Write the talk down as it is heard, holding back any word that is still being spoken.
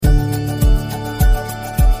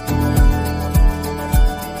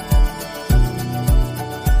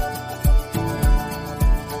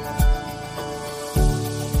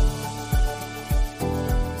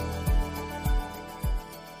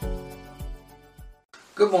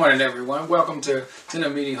Good morning, everyone. Welcome to Tent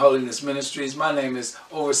of Meeting Holiness Ministries. My name is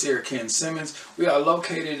Overseer Ken Simmons. We are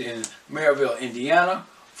located in Maryville, Indiana,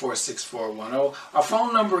 46410. Our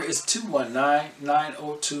phone number is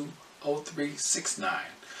 219-902-0369.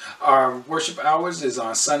 Our worship hours is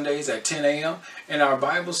on Sundays at 10 a.m. and our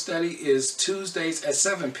Bible study is Tuesdays at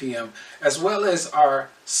 7 p.m. as well as our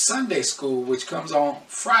Sunday school, which comes on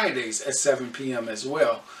Fridays at 7 p.m. as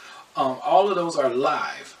well. All of those are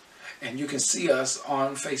live, and you can see us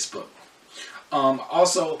on Facebook.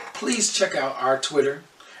 Also, please check out our Twitter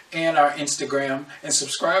and our Instagram and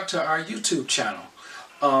subscribe to our YouTube channel.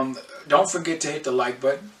 Don't forget to hit the like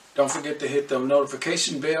button. Don't forget to hit the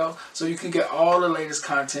notification bell so you can get all the latest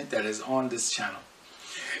content that is on this channel.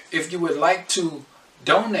 If you would like to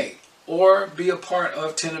donate or be a part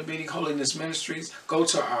of Tent of Meeting Holiness Ministries, go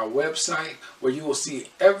to our website where you will see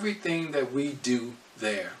everything that we do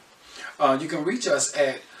there. You can reach us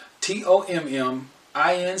at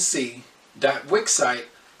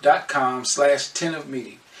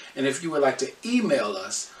tomminc.wixsite.com/tentofmeeting. And if you would like to email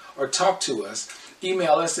us or talk to us,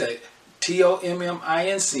 email us at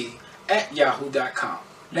tomminc@yahoo.com.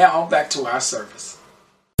 Now back to our service.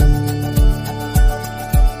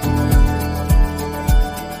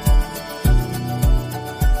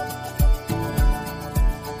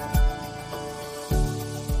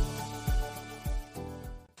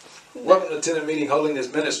 Welcome to Tent of Meeting Holiness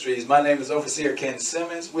Ministries. My name is Overseer Ken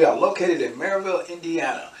Simmons. We are located in Maryville,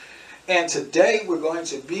 Indiana. And today we're going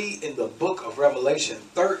to be in the book of Revelation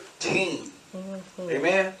 13. Mm-hmm.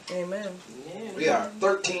 Amen? Amen. Yeah. We are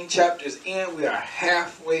 13 chapters in. We are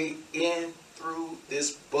halfway in through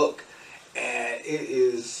this book. And it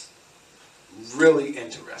is really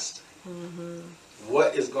interesting. Mm-hmm.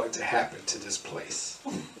 What is going to happen to this place?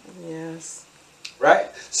 Yes.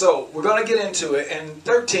 Right? So we're going to get into it. And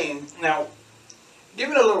 13, now,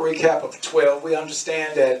 giving a little recap of 12, we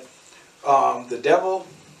understand that the devil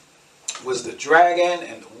was the dragon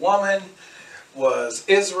and the woman was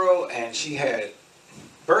Israel, and she had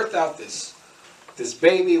birthed out this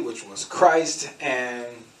baby, which was Christ.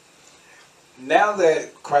 And now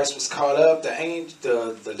that Christ was caught up,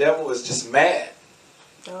 the devil was just mad.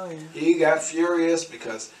 Oh, yeah. He got furious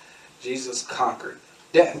because Jesus conquered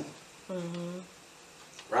death. Mm-hmm.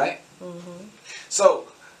 Right? Mm-hmm. So,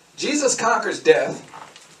 Jesus conquers death.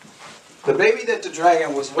 The baby that the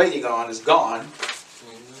dragon was waiting on is gone.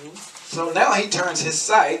 Mm-hmm. So now he turns his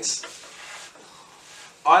sights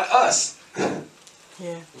on us. Yeah.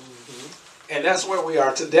 Mm-hmm. And that's where we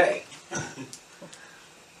are today.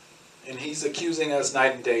 And he's accusing us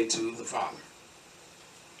night and day to the Father.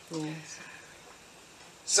 Yes.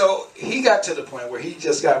 So he got to the point where he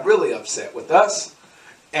just got really upset with us,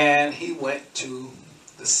 and he went to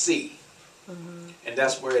the sea. Mm-hmm. And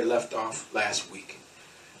that's where it left off last week.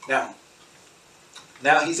 Now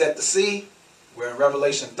he's at the sea. We're in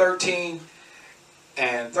Revelation 13.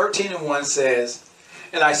 And 13:1 says,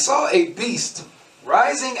 "And I saw a beast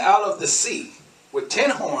rising out of the sea with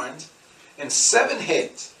 10 horns and 7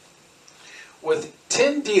 heads, with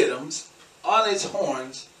 10 diadems on its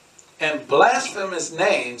horns and blasphemous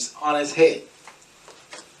names on its head."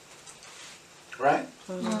 Right?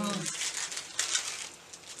 Mm-hmm.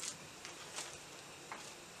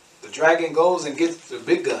 The dragon goes and gets the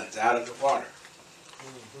big guns out of the water.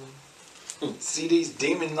 Mm-hmm. See these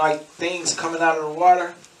demon-like things coming out of the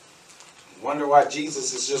water? Wonder why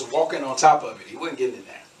Jesus is just walking on top of it. He wasn't getting in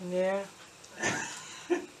there.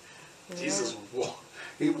 Yeah. Jesus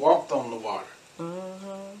walked on the water.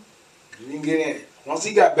 Mm-hmm. He didn't get in it. Once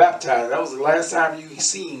he got baptized, that was the last time you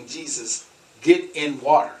seen Jesus get in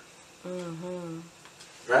water. Mm-hmm.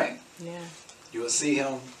 Right? Yeah. You will see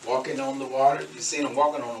him walking on the water. You've seen him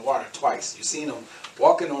walking on the water twice. You've seen him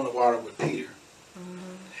walking on the water with Peter.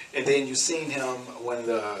 Mm-hmm. And then you've seen him when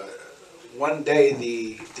one day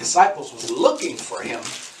the disciples was looking for him.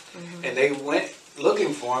 Mm-hmm. And they went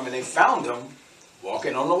looking for him and they found him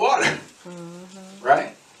walking on the water. Mm-hmm.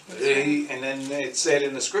 Right? And then it said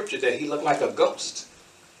in the scripture that he looked like a ghost.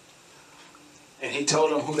 And he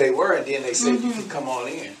told them who they were, and then they said, mm-hmm, "You can come on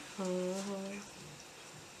in." Mm-hmm.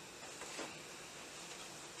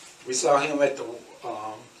 We saw him at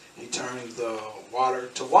he turned the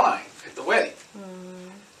water to wine at the wedding.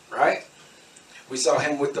 Mm-hmm. Right? We saw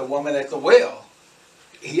him with the woman at the well.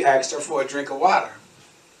 He asked her for a drink of water.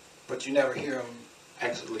 But you never hear him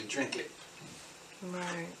actually drink it.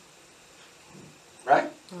 Right.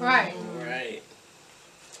 Right? Right. Right.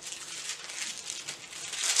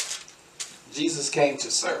 Jesus came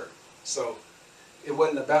to serve. So it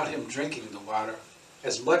wasn't about him drinking the water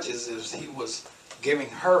as much as he was giving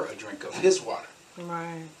her a drink of his water.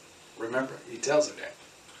 Right. Remember? He tells her that.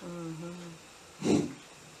 Mm-hmm.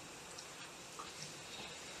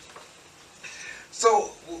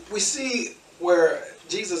 So we see where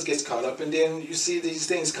Jesus gets caught up, and then you see these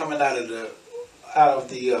things coming out of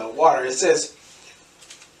the water. It says,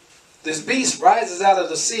 this beast rises out of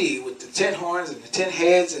the sea with the 10 horns and the 10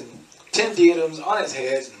 heads and 10 diadems on its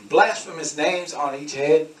heads and blasphemous names on each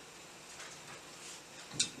head.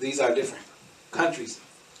 These are different countries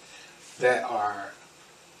that are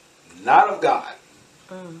not of God.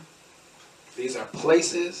 These are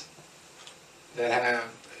places that have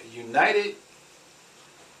united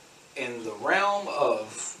in the realm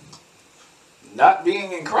of not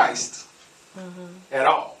being in Christ at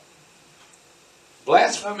all.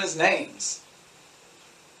 Blasphemous names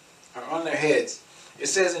are on their heads. It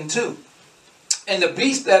says in 2, and the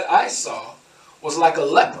beast that I saw was like a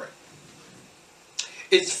leopard,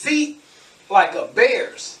 its feet like a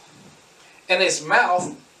bear's, and its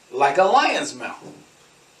mouth like a lion's mouth.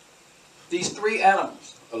 These 3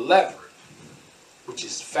 animals, a leopard, which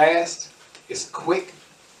is fast, it's quick,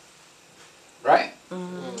 right?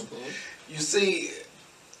 You see,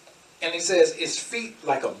 and he says its feet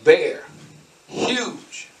like a bear,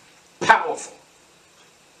 huge, powerful,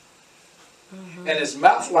 and its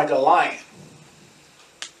mouth like a lion,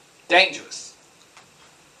 dangerous.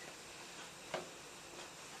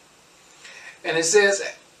 And it says,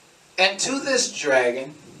 and to this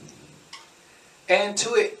dragon, and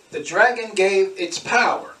to it the dragon gave its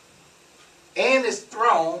power and its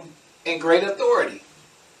throne and great authority.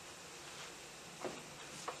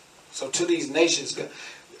 So to these nations,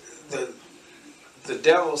 the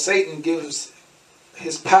devil, Satan, gives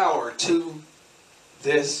his power to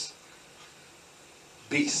this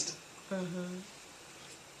beast.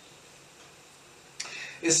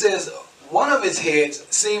 It says, one of its heads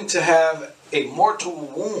seemed to have a mortal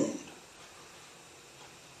wound,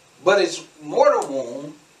 but its mortal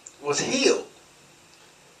wound was healed,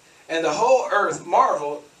 and the whole earth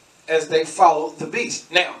marveled as they followed the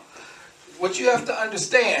beast. Now, what you have to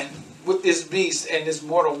understand with this beast and this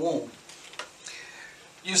mortal wound,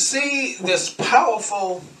 you see this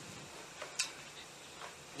powerful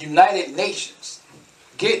United Nations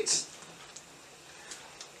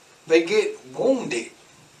they get wounded.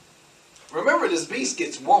 Remember, this beast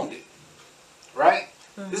gets wounded, right?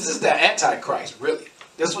 This is the Antichrist, really.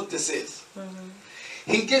 That's what this is.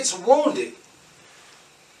 He gets wounded.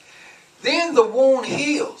 Then the wound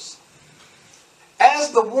heals.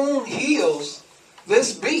 As the wound heals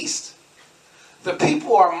this beast, the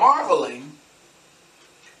people are marveling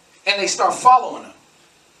and they start following him.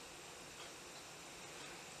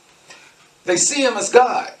 They see him as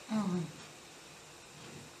God.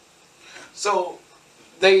 So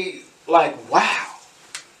they like, wow,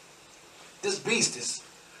 this beast is,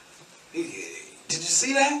 did you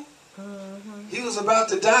see that? He was about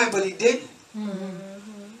to die, but he didn't.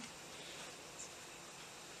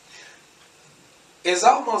 It's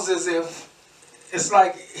almost as if it's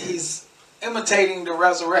like he's imitating the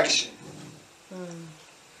resurrection.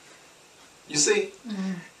 You see?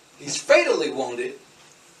 He's fatally wounded,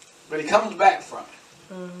 but he comes back from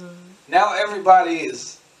it. Now everybody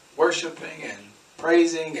is worshiping and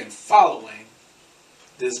praising and following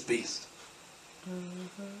this beast.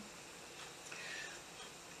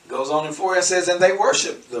 Goes on in 4, it says, and they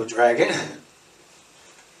worshiped the dragon,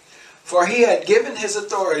 for he had given his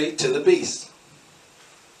authority to the beast,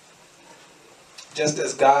 just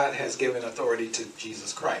as God has given authority to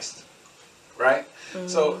Jesus Christ. Right?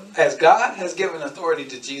 So, as God has given authority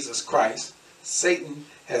to Jesus Christ, Satan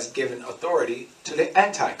has given authority to the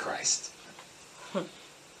Antichrist.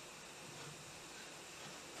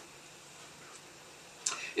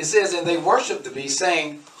 It says, and they worshiped the beast,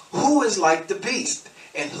 saying, who is like the beast,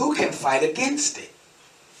 and who can fight against it?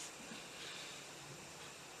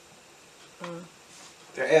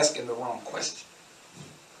 They're asking the wrong question.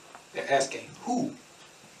 They're asking who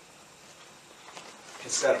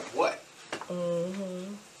instead of what.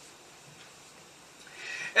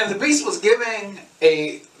 And the beast was given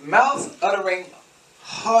a mouth uttering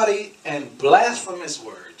haughty and blasphemous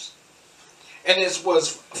words, and it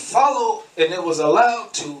was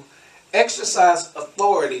allowed to exercise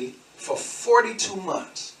authority for 42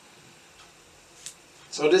 months.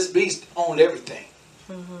 So this beast owned everything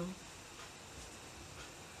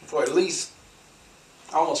for at least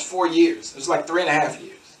almost 4 years. It was like 3.5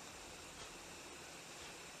 years.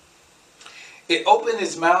 It opened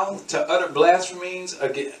its mouth to utter blasphemies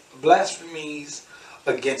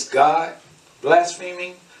against God,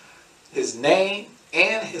 blaspheming his name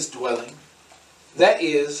and his dwelling, that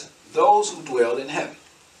is, those who dwell in heaven.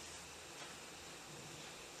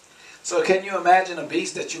 So can you imagine a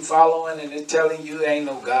beast that you following and it's telling you it ain't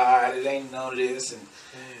no God, it ain't none of this, and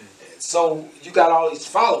So you got all these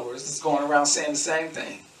followers that's going around saying the same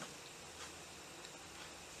thing.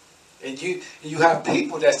 And you have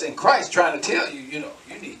people that's in Christ trying to tell you, you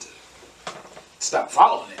need to stop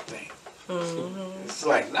following that thing. Mm-hmm. It's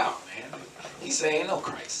like, no, man. He's saying no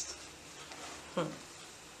Christ.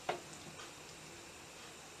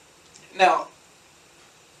 Now,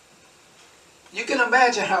 you can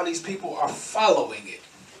imagine how these people are following it.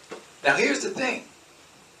 Now, here's the thing.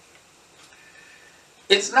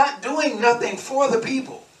 It's not doing nothing for the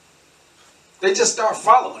people. They just start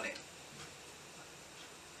following it.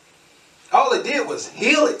 All it did was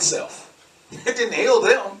heal itself. It didn't heal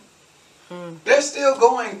them. They're still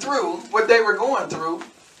going through what they were going through.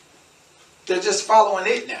 They're just following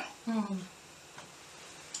it now.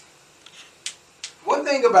 One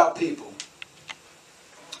thing about people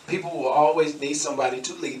will always need somebody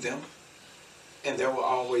to lead them, and there will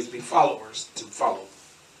always be followers to follow.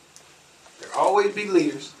 There will always be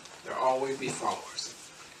leaders. There will always be followers.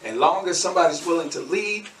 And long as somebody's willing to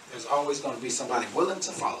lead, there's always going to be somebody willing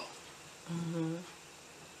to follow. Mm-hmm.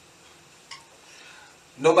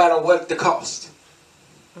 No matter what the cost.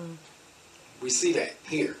 We see that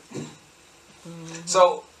here.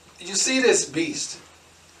 So you see this beast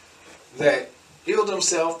that healed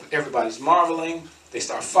himself. Everybody's marveling. They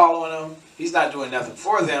start following him. He's not doing nothing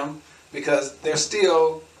for them because they're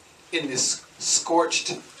still in this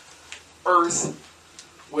scorched earth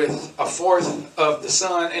with a fourth of the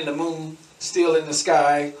sun and the moon still in the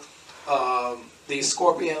sky. These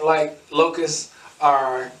scorpion-like locusts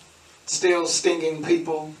are still stinging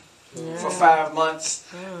people for 5 months.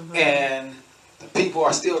 And the people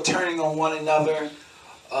are still turning on one another.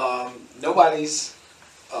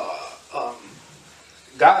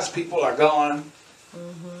 God's people are gone.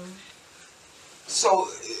 So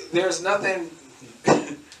there's nothing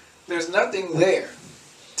there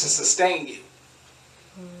to sustain you.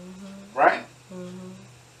 Right?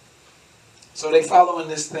 So they following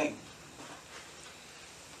this thing.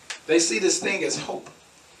 They see this thing as hope.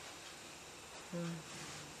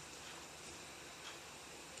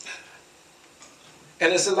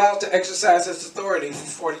 And it's allowed to exercise its authority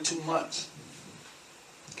for 42 months.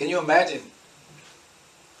 Can you imagine?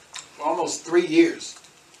 For almost 3 years.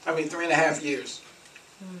 3.5 years.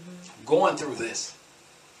 Going through this.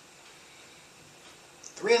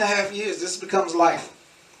 3.5 years. This becomes life.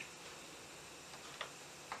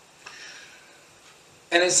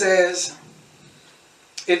 And it says,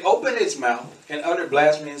 it opened its mouth and uttered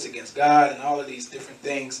blasphemies against God and all of these different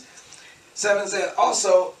things. 7 said,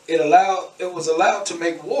 also, it was allowed to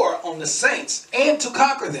make war on the saints and to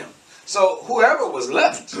conquer them. So whoever was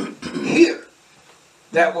left here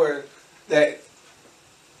that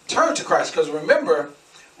turned to Christ, because remember,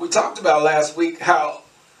 we talked about last week how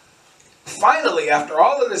finally, after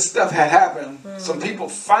all of this stuff had happened, some people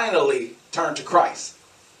finally turned to Christ,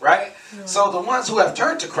 right? So the ones who have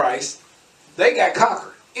turned to Christ, they got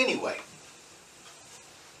conquered anyway.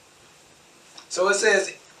 So it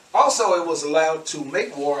says, also it was allowed to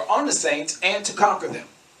make war on the saints and to conquer them.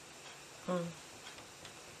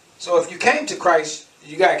 So if you came to Christ,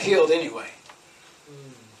 you got killed anyway.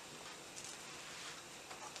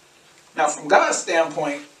 Now from God's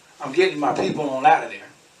standpoint, I'm getting my people on out of there.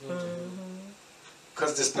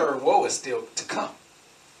 Because this third woe is still to come.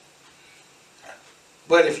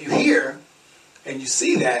 But if you hear and you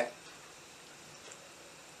see that,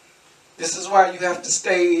 this is why you have to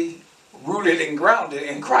stay rooted and grounded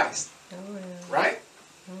in Christ. Right?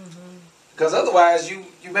 Because otherwise you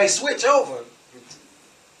may switch over.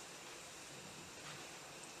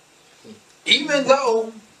 Even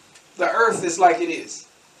though the earth is like it is,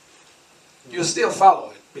 you'll still follow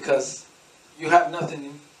it because you have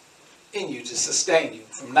nothing in you to sustain you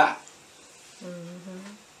from not.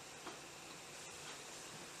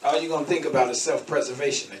 All you're going to think about is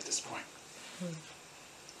self-preservation at this point.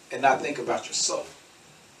 And not think about your soul.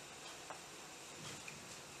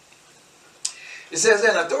 It says,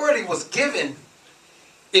 and authority was given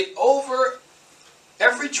it over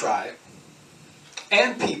every tribe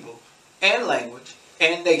and people and language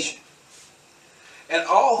and nation. And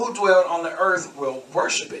all who dwell on the earth will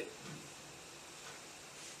worship it.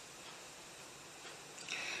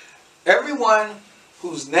 Everyone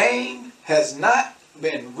whose name has not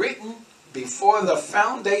been written before the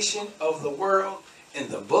foundation of the world in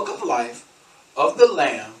the book of life of the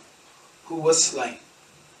Lamb who was slain.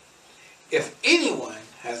 If anyone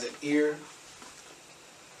has an ear,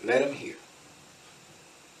 let him hear.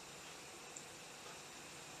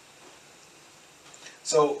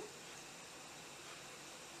 So,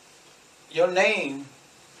 your name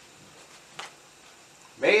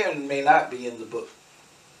may or may not be in the book.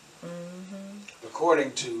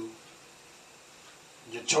 According to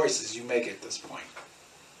the choices you make at this point.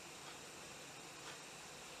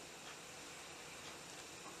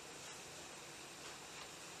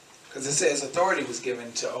 Because it says authority was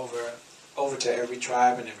given to over to every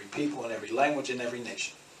tribe and every people and every language and every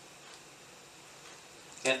nation.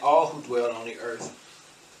 And all who dwell on the earth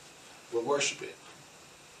will worship it.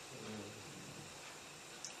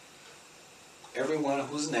 Everyone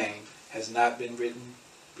whose name has not been written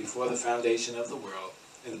before the foundation of the world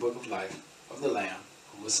in the book of life of the Lamb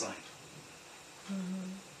who was slain.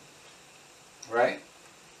 Mm-hmm. Right?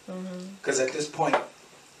 Because at this point,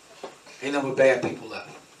 ain't no more bad people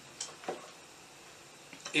left.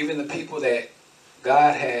 Even the people that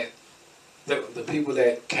God had, the people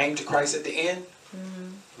that came to Christ at the end,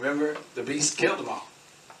 remember, the beast killed them all.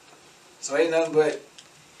 So ain't nothing but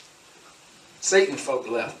Satan folk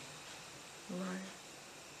left. Right.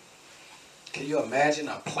 Can you imagine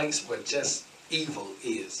a place where just evil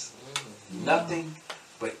is? Nothing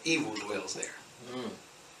but evil dwells there.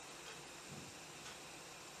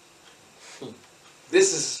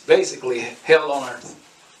 This is basically hell on earth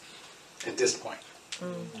at this point.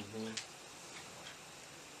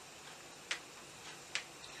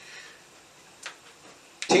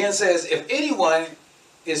 10 says, if anyone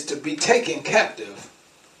is to be taken captive,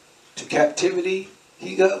 to captivity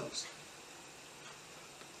he goes.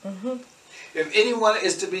 If anyone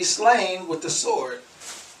is to be slain with the sword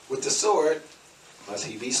must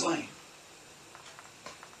he be slain.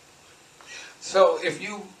 So if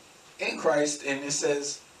you in Christ and it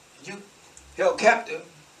says you held captive,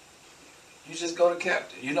 you just go to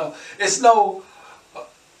captive. You know, it's no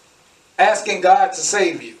asking God to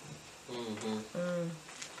save you.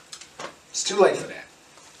 It's too late for that.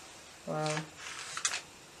 Wow.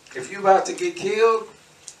 If you're about to get killed,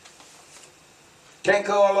 can't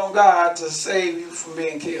call on God to save you from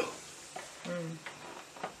being killed.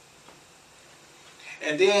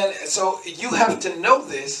 And then, so you have to know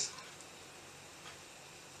this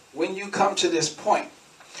when you come to this point.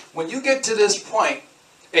 When you get to this point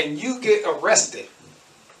and you get arrested,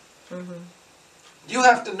 you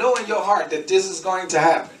have to know in your heart that this is going to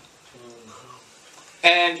happen.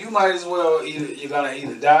 And you might as well you're gonna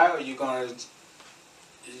either die or you're gonna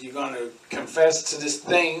confess to this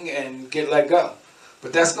thing and get let go.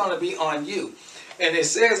 But that's gonna be on you. And it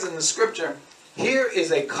says in the scripture, here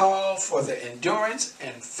is a call for the endurance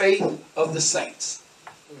and faith of the saints.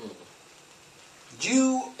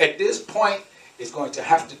 You at this point is going to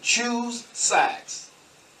have to choose sides.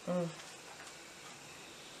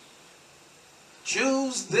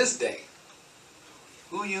 Choose this day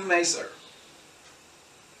who you may serve.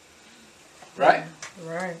 Right?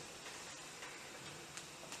 Right.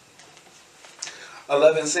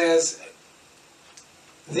 11 says,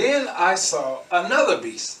 then I saw another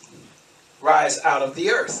beast rise out of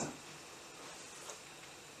the earth.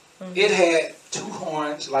 It had 2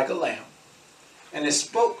 horns like a lamb, and it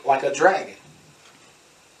spoke like a dragon.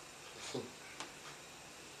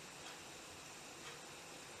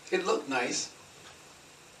 It looked nice,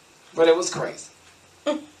 but it was crazy.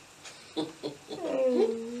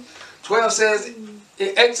 12 says,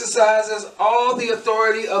 it exercises all the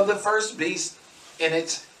authority of the first beast in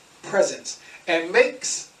its presence and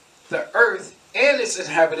makes the earth and its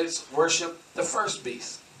inhabitants worship the first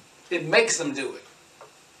beast. It makes them do it.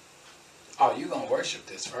 Oh, you're going to worship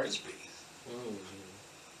this first beast?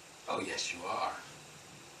 Oh, yes, you are.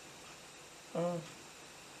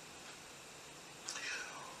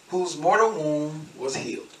 Whose mortal wound was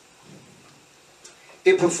healed.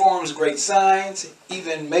 It performs great signs,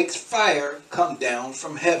 even makes fire come down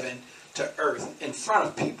from heaven to earth in front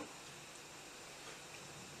of people.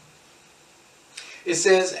 It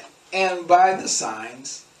says, and by the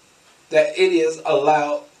signs that it is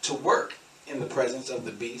allowed to work in the presence of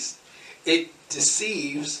the beast, it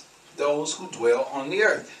deceives those who dwell on the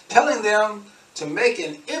earth, telling them to make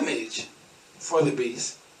an image for the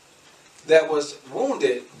beast that was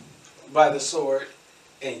wounded by the sword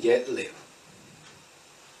and yet live.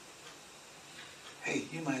 Hey,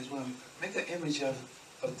 you might as well make an image of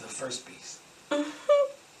the first beast. And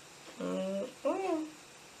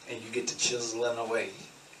you get to chiseling away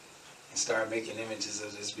and start making images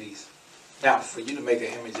of this beast. Now, for you to make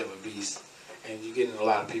an image of a beast and you're getting a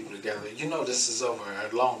lot of people together, you know this is over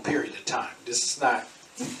a long period of time. This is not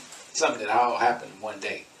something that all happened one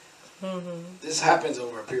day. This happens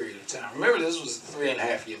over a period of time. Remember, this was a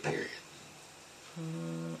 3.5 year period.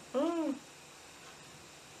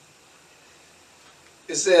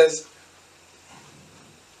 It says,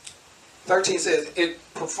 13 says, it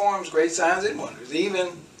performs great signs and wonders. It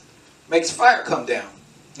even makes fire come down.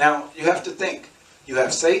 Now, you have to think. You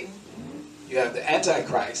have Satan, you have the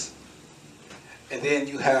Antichrist, And then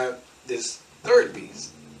you have this third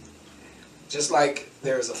beast. Just like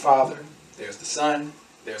there's a Father, there's the Son,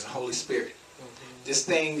 there's a Holy Spirit. This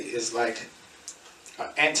thing is like an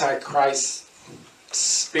antichrist,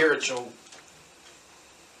 spiritual,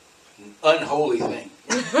 unholy thing.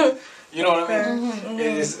 You know what I mean? And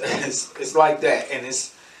it's like that, and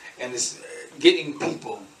it's getting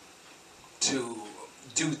people to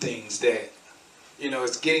do things that, you know,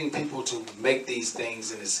 it's getting people to make these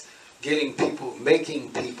things, and it's making people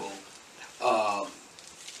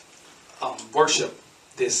worship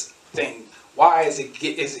this thing. Why is it?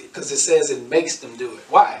 Because it says it makes them do it.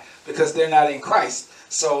 Why? Because they're not in Christ.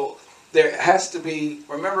 So there has to be.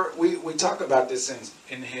 Remember, we talk about this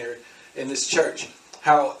in here in this church.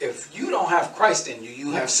 How if you don't have Christ in you,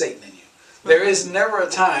 you have Satan in you. There is never a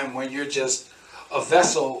time when you're just a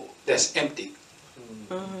vessel that's empty.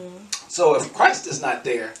 So if Christ is not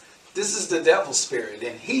there, this is the devil's spirit,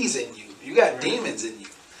 and he's in you. You got demons in you,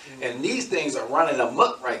 and these things are running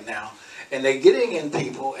amok right now. And they're getting in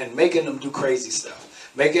people and making them do crazy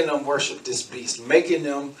stuff, making them worship this beast, making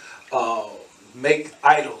them make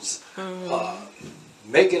idols,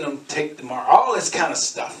 making them take the mark, all this kind of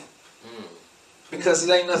stuff. Because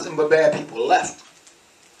it ain't nothing but bad people left.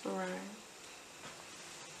 Right.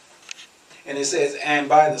 And it says, and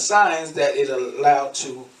by the signs that it allowed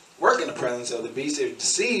to work in the presence of the beast, it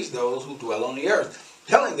deceives those who dwell on the earth,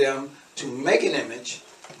 telling them to make an image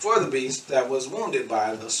for the beast that was wounded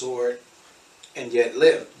by the sword and yet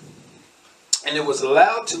lived. And it was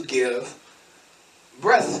allowed to give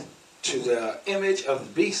breath to the image of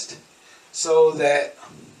the beast, so that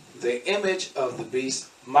the image of the beast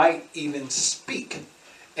might even speak,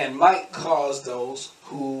 and might cause those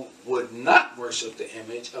who would not worship the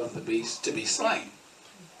image of the beast to be slain.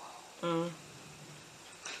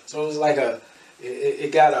 So it was like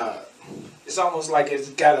it's almost like it's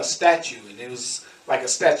got a statue, and it was like a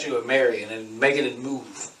statue of Mary, and then making it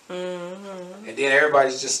move. And then everybody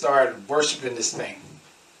just started worshiping this thing.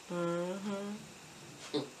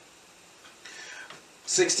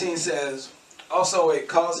 16 says, also it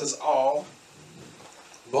causes all,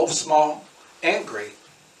 both small and great,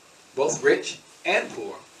 both rich and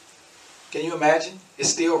poor. Can you imagine? It's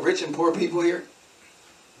still rich and poor people here?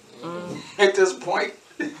 At this point?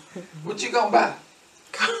 What you gonna buy?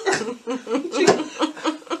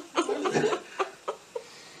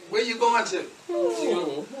 Where you going to?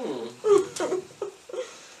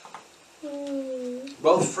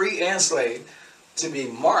 Both free and slave, to be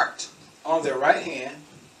marked on their right hand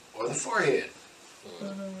or the forehead,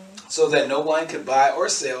 so that no one can buy or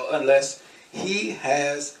sell unless he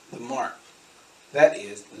has the mark. That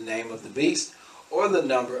is the name of the beast or the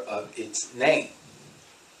number of its name.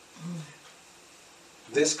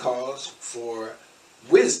 This calls for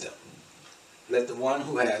wisdom. Let the one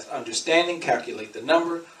who has understanding calculate the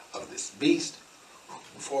number of this beast,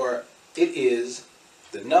 for it is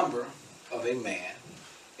the number of a man,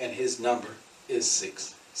 and his number is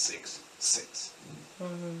 666.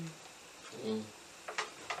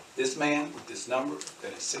 This man with this number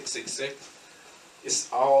that is 666,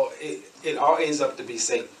 it all ends up to be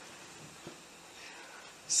Satan.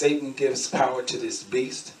 Satan gives power to this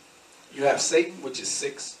beast. You have Satan, which is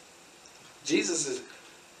 6. Jesus'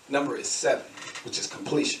 number is 7, which is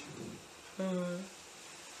completion.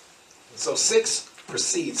 So 6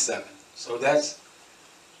 precedes 7. So that's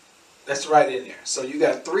right in there. So you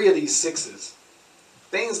got 3 of these 6s,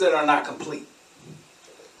 things that are not complete.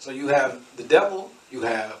 So you have the devil, you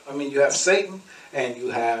have Satan, and you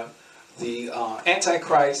have the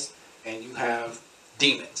Antichrist, and you have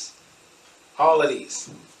demons. All of these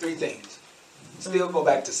 3 things still go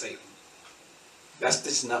back to Satan. That's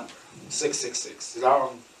this number, 666. It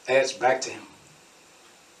all adds back to him.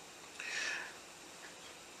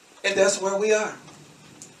 And that's where we are.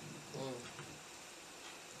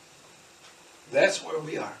 That's where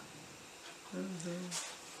we are.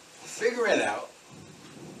 Figuring out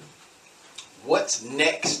what's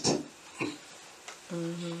next.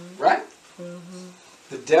 Right?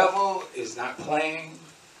 The devil is not playing,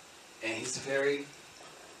 and he's very,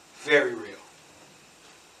 very real.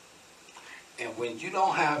 And when you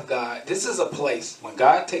don't have God, this is a place when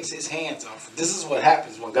God takes his hands off. This is what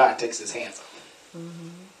happens when God takes his hands off.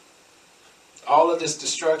 All of this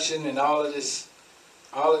destruction and all of this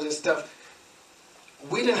stuff.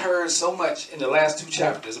 We done heard so much in the last 2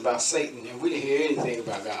 chapters about Satan, and we didn't hear anything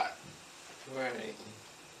about God. Right.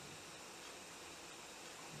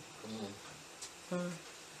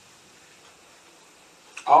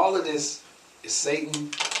 All of this is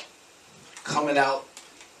Satan coming out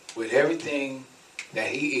with everything that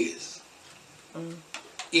he is.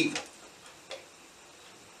 Evil.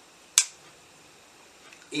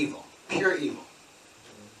 evil, pure evil,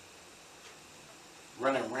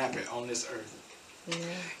 running rampant on this earth. Yeah.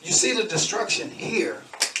 You see the destruction here,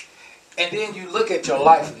 and then you look at your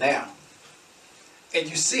life now, and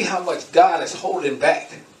you see how much God is holding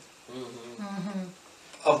back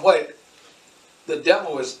of what the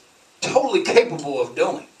devil is totally capable of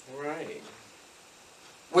doing. Right.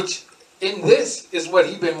 Which, in this, is what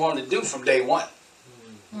he's been wanting to do from day one.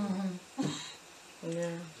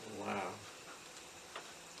 Yeah. Wow.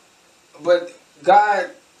 But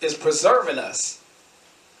God is preserving us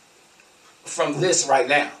from this right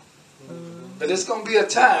now. But it's going to be a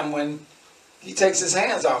time when he takes his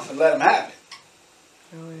hands off and let him have it.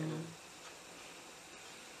 Oh, yeah.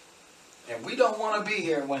 And we don't want to be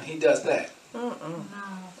here when he does that. No.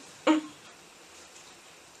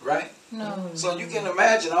 Right? No. So you can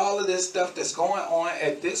imagine all of this stuff that's going on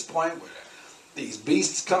at this point where these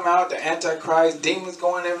beasts come out, the Antichrist, demons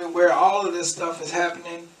going everywhere, all of this stuff is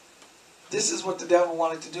happening. This is what the devil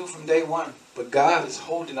wanted to do from day one. But God is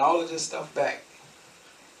holding all of this stuff back.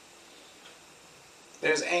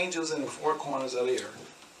 There's angels in the four corners of the earth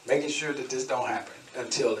making sure that this don't happen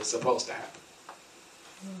until it's supposed to happen.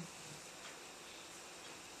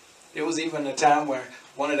 It was even a time where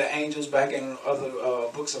one of the angels back in other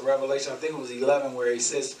books of Revelation, I think it was 11, where he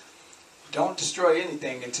says, don't destroy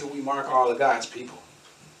anything until we mark all of God's people.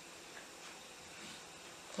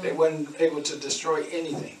 They weren't able to destroy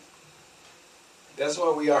anything. That's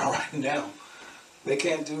where we are right now. They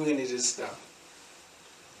can't do any of this stuff.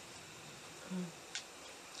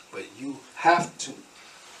 But you have to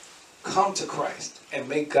come to Christ and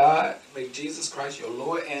make Jesus Christ your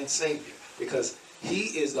Lord and Savior, because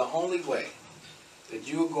he is the only way that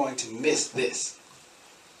you're going to miss this.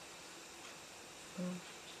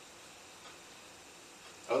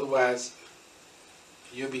 Otherwise,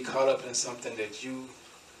 you'll be caught up in something that you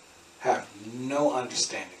have no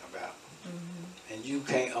understanding about. And you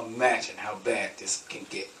can't imagine how bad this can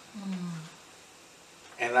get.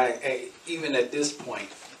 And even at this point,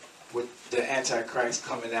 with the Antichrist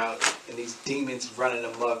coming out and these demons running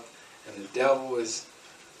amok, and the devil is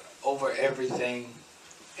over everything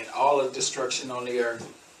and all of destruction on the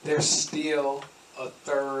earth, there's still a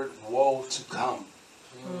third woe to come.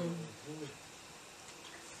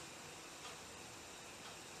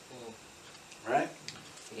 Right?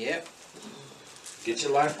 Yep. Get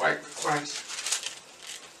your life right with Christ.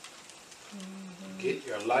 Get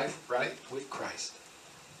your life right with Christ.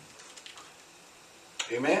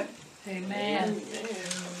 Amen? Amen.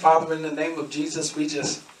 Father, in the name of Jesus, we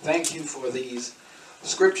just thank you for these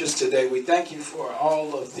scriptures today. We thank you for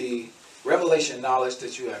all of the revelation knowledge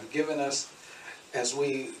that you have given us as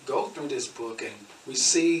we go through this book and we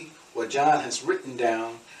see what John has written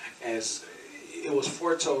down as it was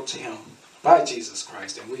foretold to him by Jesus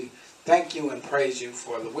Christ. And we thank you and praise you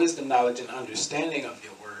for the wisdom, knowledge, and understanding of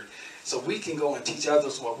your word, so we can go and teach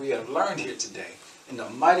others what we have learned here today. In the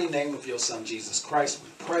mighty name of your Son, Jesus Christ, we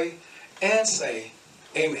pray and say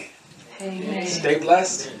amen. Amen. Stay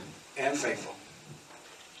blessed and faithful.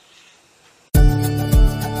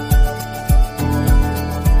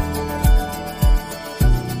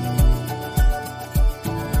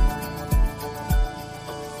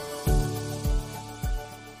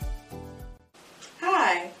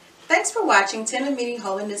 Hi, thanks for watching Tennant Meeting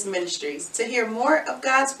Holiness Ministries. To hear more of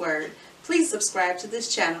God's Word, please subscribe to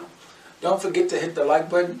this channel. Don't forget to hit the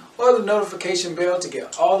like button or the notification bell to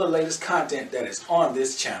get all the latest content that is on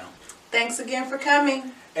this channel. Thanks again for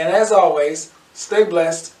coming. And as always, stay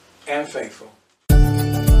blessed and faithful.